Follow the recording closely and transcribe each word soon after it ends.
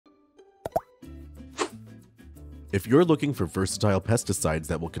If you're looking for versatile pesticides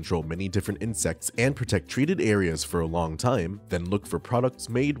that will control many different insects and protect treated areas for a long time, then look for products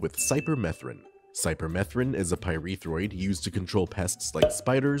made with cypermethrin. Cypermethrin is a pyrethroid used to control pests like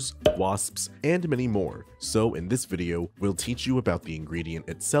spiders, wasps, and many more. So in this video, we'll teach you about the ingredient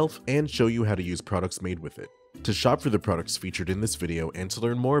itself and show you how to use products made with it. To shop for the products featured in this video and to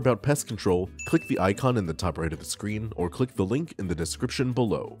learn more about pest control, click the icon in the top right of the screen or click the link in the description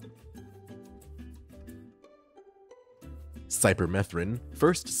below. Cypermethrin,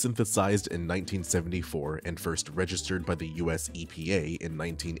 first synthesized in 1974 and first registered by the US EPA in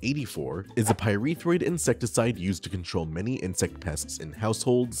 1984, is a pyrethroid insecticide used to control many insect pests in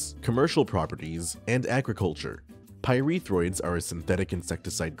households, commercial properties, and agriculture. Pyrethroids are a synthetic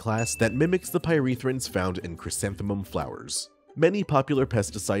insecticide class that mimics the pyrethrins found in chrysanthemum flowers. Many popular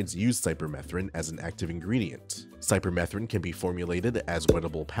pesticides use cypermethrin as an active ingredient. Cypermethrin can be formulated as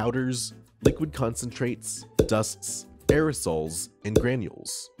wettable powders, liquid concentrates, dusts, aerosols, and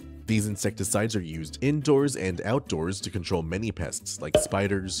granules. These insecticides are used indoors and outdoors to control many pests like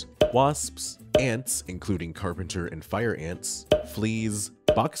spiders, wasps, ants including carpenter and fire ants, fleas,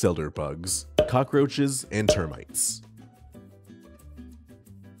 box elder bugs, cockroaches, and termites.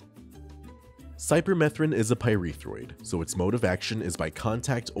 Cypermethrin is a pyrethroid, so its mode of action is by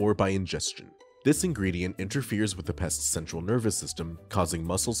contact or by ingestion. This ingredient interferes with the pest's central nervous system, causing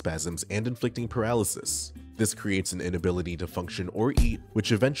muscle spasms and inflicting paralysis. This creates an inability to function or eat,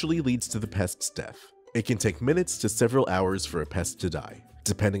 which eventually leads to the pest's death. It can take minutes to several hours for a pest to die.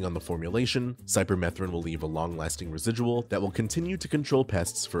 Depending on the formulation, cypermethrin will leave a long-lasting residual that will continue to control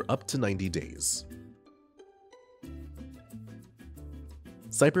pests for up to 90 days.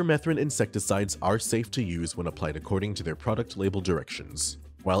 Cypermethrin insecticides are safe to use when applied according to their product label directions.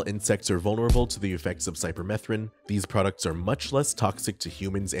 While insects are vulnerable to the effects of cypermethrin, these products are much less toxic to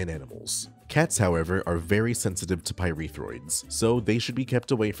humans and animals. Cats, however, are very sensitive to pyrethroids, so they should be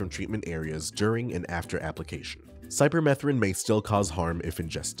kept away from treatment areas during and after application. Cypermethrin may still cause harm if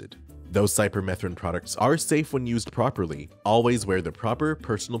ingested. Though cypermethrin products are safe when used properly, always wear the proper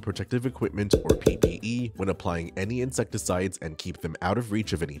personal protective equipment or PPE when applying any insecticides and keep them out of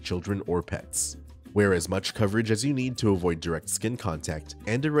reach of any children or pets. Wear as much coverage as you need to avoid direct skin contact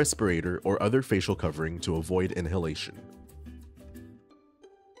and a respirator or other facial covering to avoid inhalation.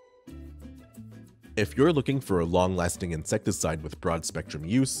 If you're looking for a long-lasting insecticide with broad-spectrum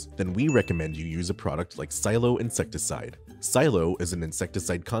use, then we recommend you use a product like Sylo Insecticide. Sylo is an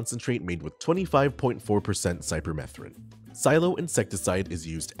insecticide concentrate made with 25.4% cypermethrin. Sylo Insecticide is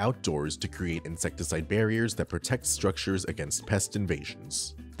used outdoors to create insecticide barriers that protect structures against pest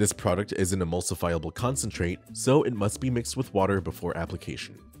invasions. This product is an emulsifiable concentrate, so it must be mixed with water before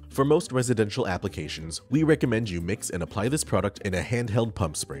application. For most residential applications, we recommend you mix and apply this product in a handheld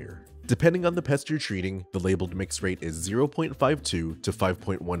pump sprayer. Depending on the pest you're treating, the labeled mix rate is 0.52 to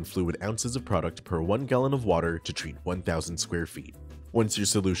 5.1 fluid ounces of product per 1 gallon of water to treat 1,000 square feet. Once your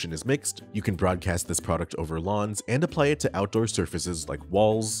solution is mixed, you can broadcast this product over lawns and apply it to outdoor surfaces like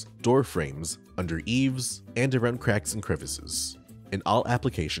walls, door frames, under eaves, and around cracks and crevices. In all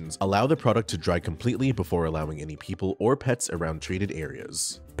applications, allow the product to dry completely before allowing any people or pets around treated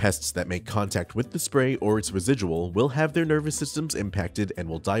areas. Pests that make contact with the spray or its residual will have their nervous systems impacted and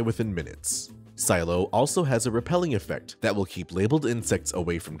will die within minutes. Sylo also has a repelling effect that will keep labeled insects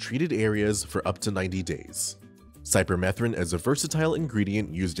away from treated areas for up to 90 days. Cypermethrin is a versatile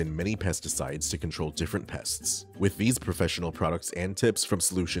ingredient used in many pesticides to control different pests. With these professional products and tips from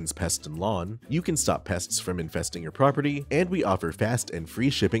Solutions Pest and Lawn, you can stop pests from infesting your property, and we offer fast and free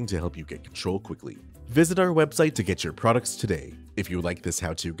shipping to help you get control quickly. Visit our website to get your products today. If you like this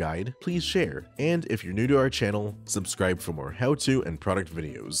how-to guide, please share, and if you're new to our channel, subscribe for more how-to and product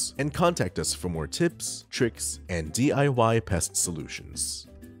videos, and contact us for more tips, tricks, and DIY pest solutions.